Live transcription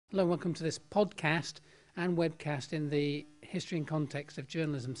Hello, welcome to this podcast and webcast in the History and Context of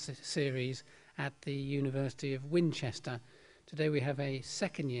Journalism series at the University of Winchester. Today we have a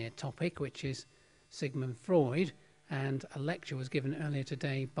second year topic, which is Sigmund Freud, and a lecture was given earlier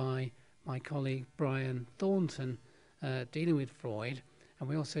today by my colleague Brian Thornton dealing with Freud, and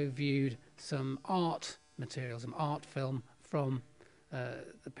we also viewed some art material, some art film from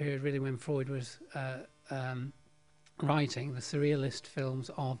the period really when Freud was writing the surrealist films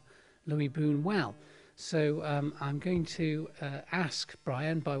of Louis Buñuel. So I'm going to ask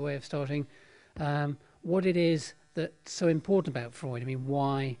Brian, by way of starting, what it is that's so important about Freud. I mean,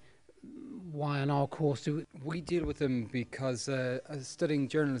 why on our course do we deal with him? Because studying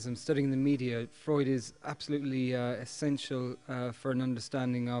journalism, studying the media, Freud is absolutely essential for an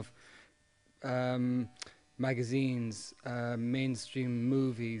understanding of magazines, mainstream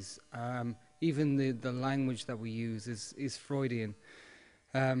movies. Even the language that we use is Freudian.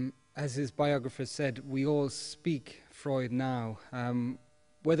 As his biographer said, we all speak Freud now.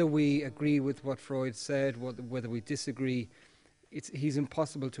 Whether we agree with what Freud said, whether we disagree, he's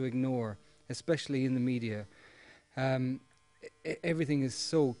impossible to ignore, especially in the media. Everything is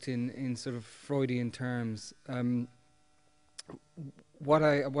soaked in sort of Freudian terms. What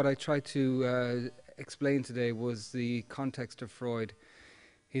I tried to explain today was the context of Freud,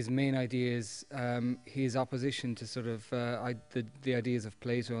 his main ideas, his opposition to sort of the ideas of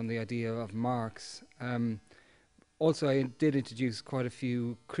Plato and the idea of Marx. Also, I did introduce quite a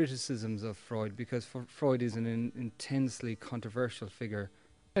few criticisms of Freud, because Freud is an intensely controversial figure.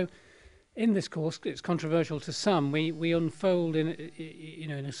 So, in this course, it's controversial to some. We unfold in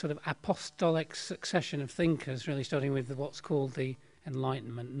a sort of apostolic succession of thinkers, really starting with what's called the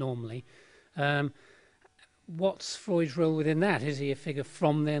Enlightenment normally. What's Freud's role within that? Is he a figure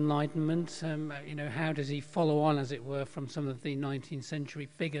from the Enlightenment? How does he follow on, as it were, from some of the 19th century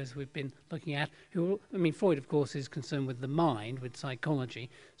figures we've been looking at? Freud, of course, is concerned with the mind, with psychology.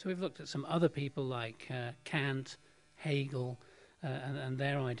 So we've looked at some other people like Kant, Hegel, and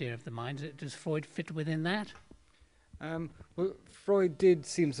their idea of the mind. Does Freud fit within that? Well, Freud did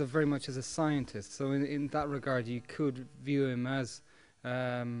seem so very much as a scientist. So in that regard, you could view him as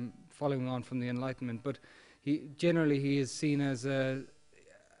following on from the Enlightenment. But he is seen as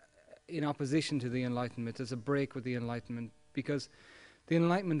in opposition to the Enlightenment, as a break with the Enlightenment, because the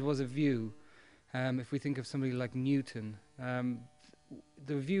Enlightenment was a view. If we think of somebody like Newton,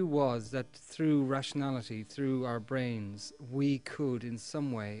 the view was that through rationality, through our brains, we could in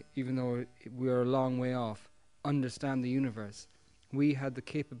some way, even though we are a long way off, understand the universe. We had the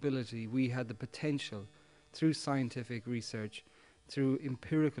capability, we had the potential, through scientific research, through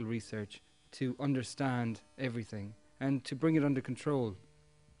empirical research, to understand everything and to bring it under control.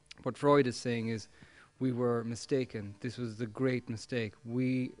 What Freud is saying is, we were mistaken. This was the great mistake.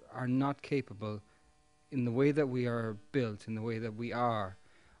 We are not capable, in the way that we are built, in the way that we are,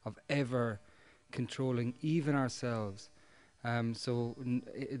 of ever controlling even ourselves. The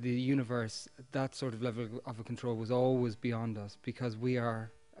universe, that sort of level of a control was always beyond us, because we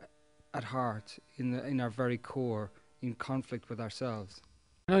are at heart, in our very core, in conflict with ourselves.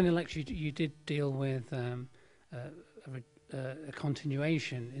 I know in the lecture you did deal with a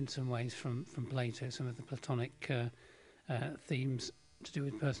continuation in some ways from Plato, some of the Platonic themes to do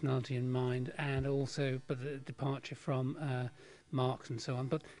with personality and mind, and also but a departure from Marx and so on.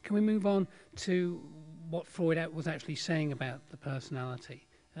 But can we move on to what Freud was actually saying about the personality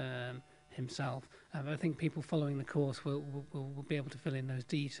himself? I think people following the course will be able to fill in those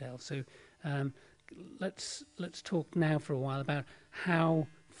details. So let's talk now for a while about how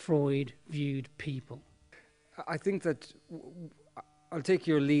Freud viewed people. I think that I'll take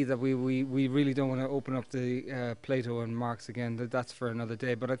your lead that we really don't want to open up the Plato and Marx again. That's for another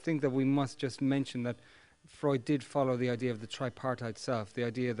day. But I think that we must just mention that Freud did follow the idea of the tripartite self, the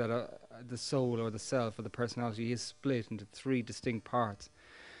idea that the soul or the self or the personality is split into three distinct parts.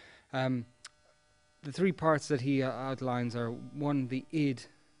 The three parts that he outlines are: one, the id;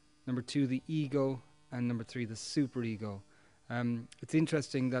 number two, the ego; and number three, the superego. It's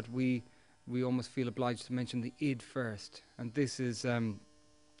interesting that we almost feel obliged to mention the id first, and this is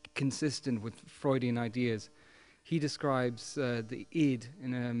consistent with Freudian ideas. He describes the id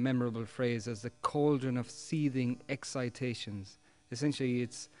in a memorable phrase as the cauldron of seething excitations. Essentially,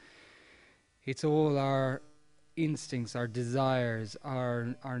 it's all our instincts, our desires,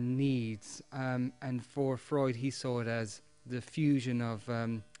 our needs, and for Freud, he saw it as the fusion of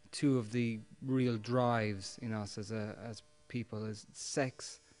two of the real drives in us as people, as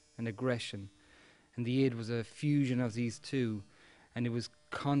sex and aggression. And the id was a fusion of these two, and it was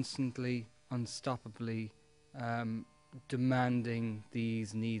constantly, unstoppably demanding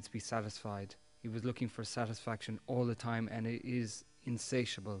these needs be satisfied. He was looking for satisfaction all the time, and it is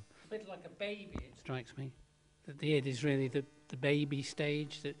insatiable. A bit like a baby, it strikes me. That the id is really the baby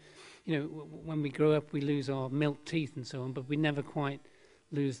stage. That, you know, when we grow up, we lose our milk teeth and so on, but we never quite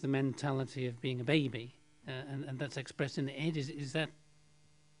lose the mentality of being a baby, and that's expressed in the id. Is that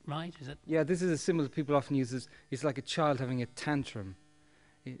right? Is that? Yeah, this is a symbol that people often use. It's like a child having a tantrum.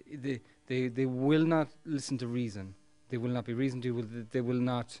 They will not listen to reason. They will not be reasoned to. They will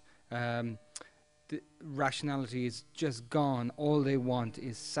not. The rationality is just gone. All they want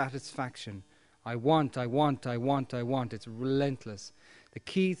is satisfaction. I want. It's relentless. The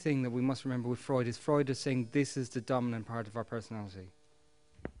key thing that we must remember with Freud is saying this is the dominant part of our personality.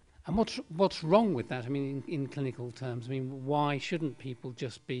 And what's wrong with that? I mean, in clinical terms, I mean, why shouldn't people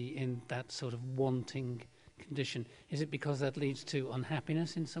just be in that sort of wanting condition? Is it because that leads to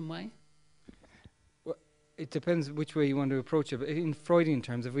unhappiness in some way? Well, it depends which way you want to approach it. But in Freudian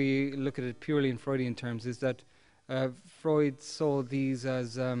terms, if we look at it purely in Freudian terms, is that Freud saw these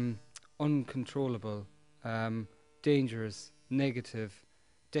as uncontrollable, dangerous, negative,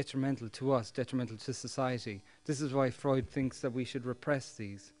 detrimental to us, detrimental to society. This is why Freud thinks that we should repress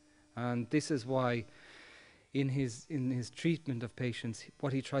these. And this is why in his treatment of patients,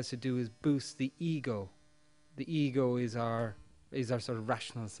 what he tries to do is boost the ego. The ego is our sort of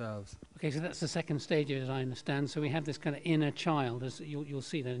rational selves. Okay, so that's the second stage of it, as I understand. So we have this kind of inner child, as you'll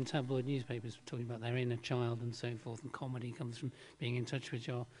see that in tabloid newspapers talking about their inner child and so forth, and comedy comes from being in touch with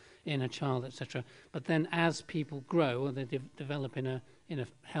your inner child, etc. But then as people grow, and they develop in a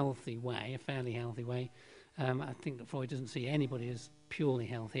healthy way, a fairly healthy way, I think that Freud doesn't see anybody as purely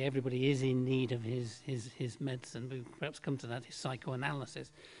healthy. Everybody is in need of his medicine. We'll perhaps come to that, his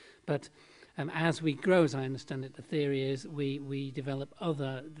psychoanalysis. But as we grow, as I understand it, the theory is we develop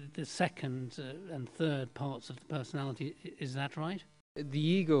the second and third parts of the personality. Is that right? The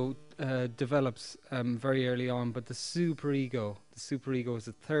ego develops very early on, but the superego is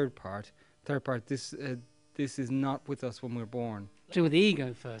the third part. This is not with us when we're born. So with the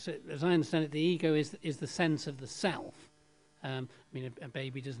ego first, as I understand it, the ego is the sense of the self. I mean, a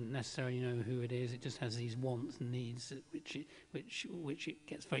baby doesn't necessarily know who it is. It just has these wants and needs, which it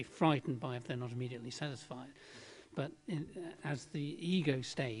gets very frightened by if they're not immediately satisfied. But as the ego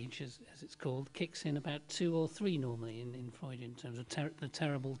stage, as it's called, kicks in about 2 or 3 normally in Freud in terms of the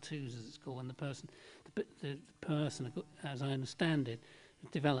terrible twos, as it's called, when the person, as I understand it,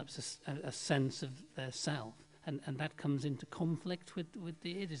 develops a sense of their self. And that comes into conflict with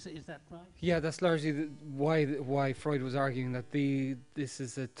the id. Is that right? Yeah, that's largely why Freud was arguing that this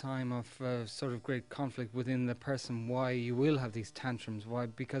is a time of sort of great conflict within the person. Why you will have these tantrums? Why?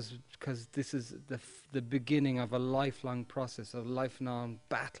 Because this is the beginning of a lifelong process, a lifelong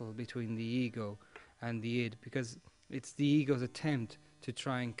battle between the ego and the id. Because it's the ego's attempt to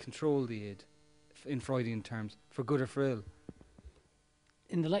try and control the id, in Freudian terms, for good or for ill.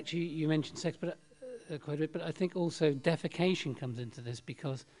 In the lecture, you mentioned sex, but quite a bit, but I think also defecation comes into this,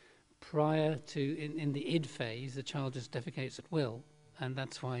 because prior to, in the id phase, the child just defecates at will, and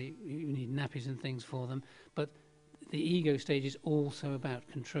that's why you need nappies and things for them. But the ego stage is also about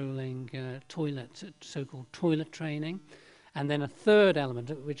controlling toilet, so-called toilet training. And then a third element,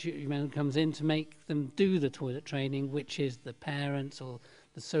 which comes in to make them do the toilet training, which is the parents or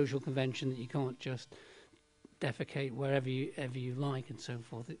the social convention that you can't just defecate wherever you like and so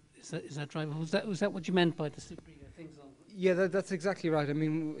forth. Is that right? Was that what you meant by the superego things? Yeah, that's exactly right. I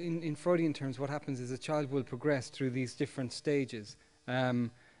mean, in Freudian terms, what happens is a child will progress through these different stages,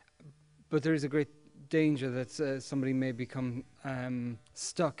 but there is a great danger that somebody may become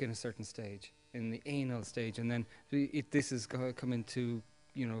stuck in a certain stage, in the anal stage, and then this is come into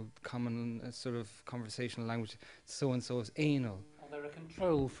common sort of conversational language. So and so is anal. Oh, they're a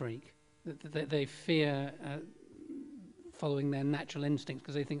control freak. They fear following their natural instincts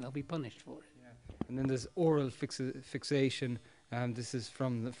because they think they'll be punished for it. Yeah. And then there's oral fixation. This is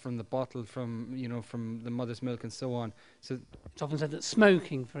from the bottle, from the mother's milk, and so on. So it's often said that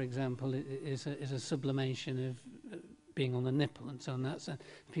smoking, for example, is a sublimation of being on the nipple, and so on.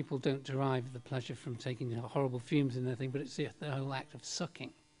 People don't derive the pleasure from taking horrible fumes in their thing, but it's the whole act of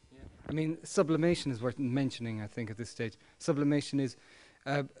sucking. Yeah. I mean, sublimation is worth mentioning, I think, at this stage. Sublimation is.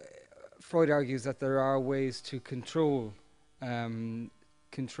 Freud argues that there are ways to control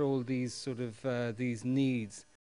these sort of these needs